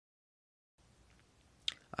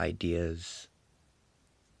ideas.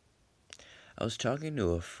 I was talking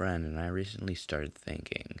to a friend and I recently started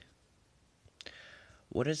thinking,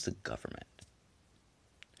 what is the government?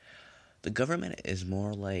 The government is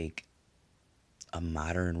more like a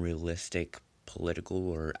modern, realistic political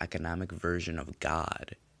or economic version of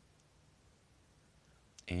God.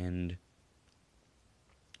 And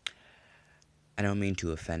I don't mean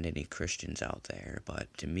to offend any Christians out there,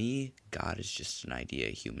 but to me, God is just an idea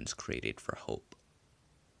humans created for hope.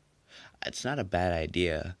 It's not a bad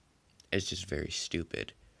idea, it's just very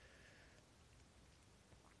stupid.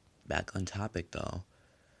 Back on topic though,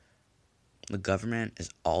 the government is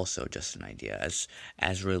also just an idea.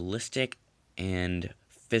 As realistic and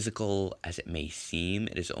physical as it may seem,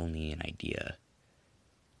 it is only an idea.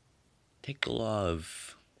 Take the law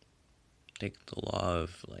of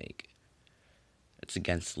like it's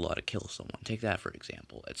against the law to kill someone. Take that for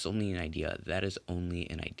example. It's only an idea. That is only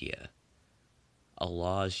an idea. A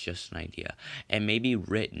law is just an idea. It may be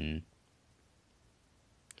written,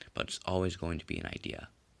 but it's always going to be an idea.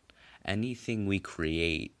 Anything we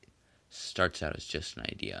create starts out as just an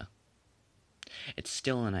idea. It's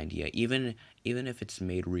still an idea. Even if it's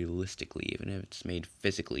made realistically, even if it's made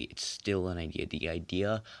physically, it's still an idea. The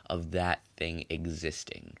idea of that thing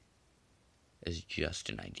existing is just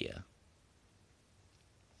an idea.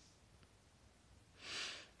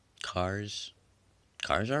 Cars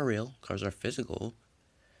are real. Cars are physical.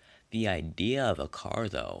 The idea of a car,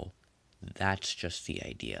 though, that's just the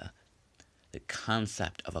idea. The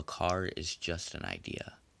concept of a car is just an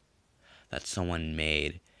idea that someone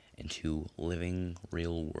made into living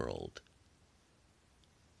real world.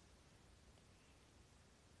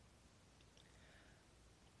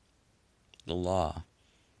 The law,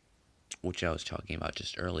 which I was talking about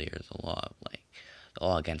just earlier, is the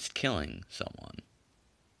law against killing someone.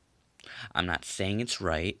 I'm not saying it's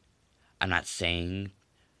right. I'm not saying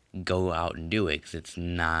go out and do it because it's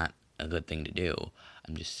not a good thing to do.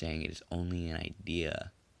 I'm just saying it is only an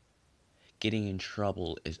idea. Getting in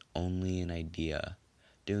trouble is only an idea.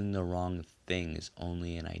 Doing the wrong thing is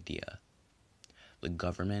only an idea. The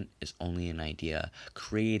government is only an idea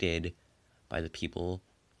created by people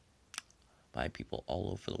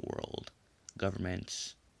all over the world.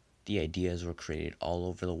 Governments, the ideas were created all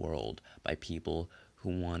over the world by people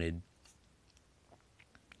who wanted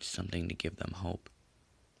something to give them hope.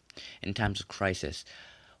 In times of crisis,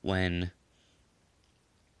 when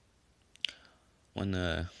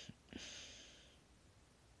the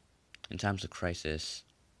in times of crisis,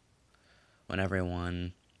 when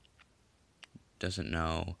everyone doesn't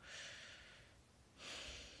know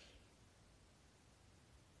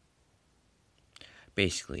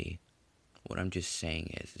basically what I'm just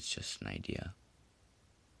saying is it's just an idea.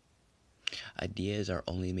 Ideas are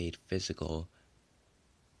only made physical.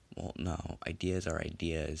 Well, no, ideas are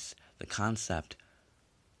ideas. The concept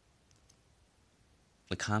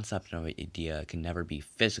of an idea can never be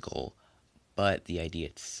physical, but the idea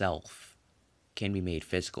itself can be made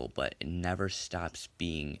physical, but it never stops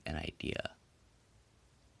being an idea.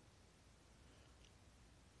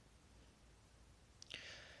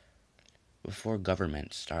 Before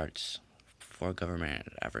government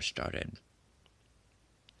ever started,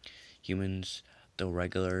 humans, the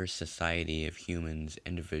regular society of humans,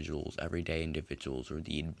 individuals, everyday individuals, were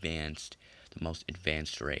the most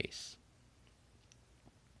advanced race.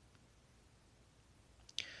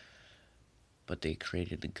 But they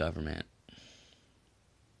created the government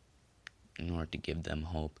in order to give them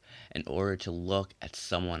hope, in order to look at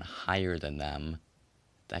someone higher than them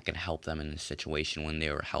that could help them in a situation when they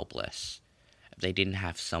were helpless. If they didn't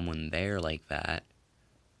have someone there like that,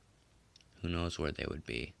 who knows where they would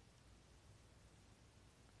be.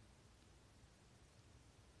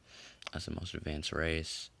 As the most advanced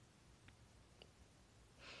race,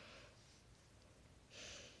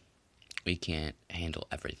 we can't handle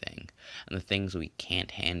everything. And the things we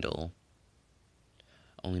can't handle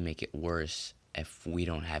only make it worse if we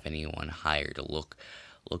don't have anyone higher to look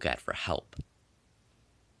at for help.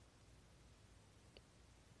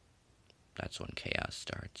 That's when chaos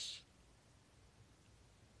starts.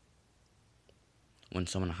 When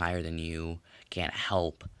someone higher than you can't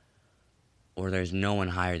help, or there's no one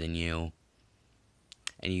higher than you,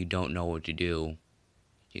 and you don't know what to do,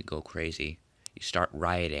 you go crazy. You start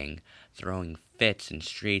rioting, throwing fits in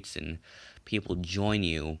streets, and people join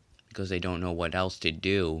you because they don't know what else to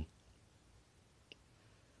do.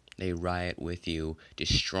 They riot with you,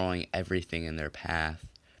 destroying everything in their path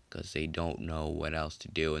because they don't know what else to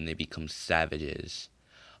do, and they become savages.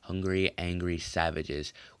 Hungry, angry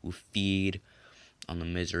savages who feed on the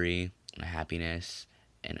misery and happiness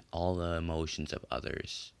and all the emotions of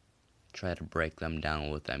others. try to break them down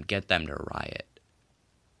with them, get them to riot.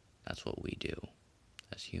 That's what we do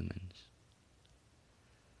as humans.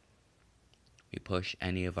 We push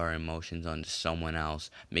any of our emotions onto someone else,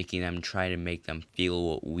 making them try to make them feel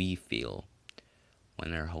what we feel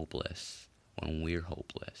when they're hopeless, when we're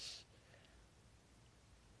hopeless.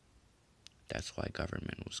 That's why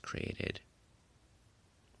government was created.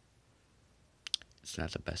 It's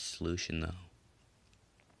not the best solution, though.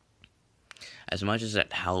 As much as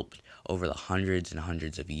it helped over the hundreds and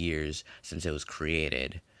hundreds of years since it was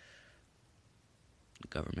created, the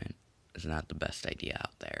government is not the best idea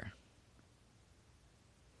out there.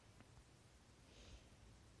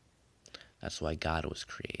 That's why God was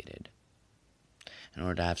created. In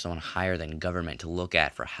order to have someone higher than government to look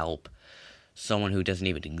at for help, someone who doesn't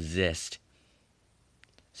even exist,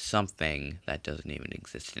 something that doesn't even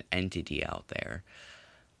exist, an entity out there,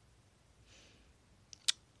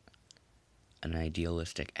 an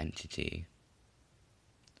idealistic entity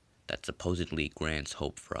that supposedly grants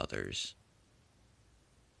hope for others.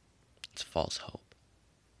 It's false hope.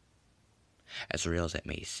 As real as it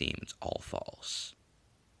may seem, it's all false.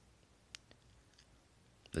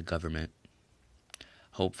 The government,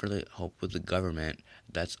 hope with the government,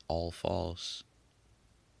 that's all false.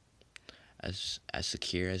 As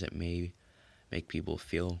secure as it may make people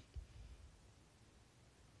feel,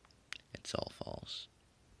 it's all false.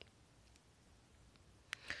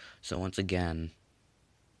 So once again,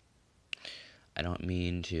 I don't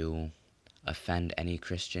mean to offend any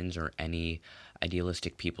Christians or any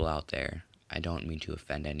idealistic people out there. I don't mean to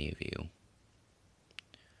offend any of you.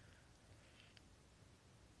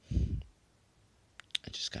 I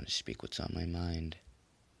just gotta speak what's on my mind.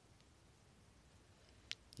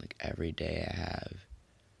 Like every day I have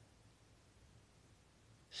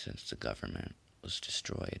since the government was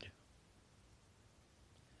destroyed.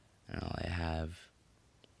 And all I have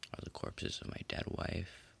are the corpses of my dead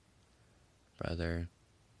wife, brother,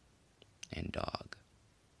 and dog.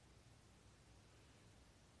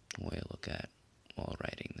 The way I look at while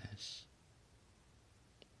writing this.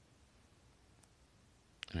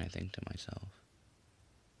 And I think to myself,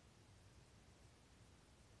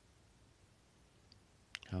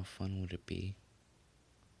 how fun would it be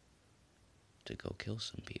to go kill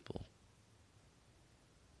some people?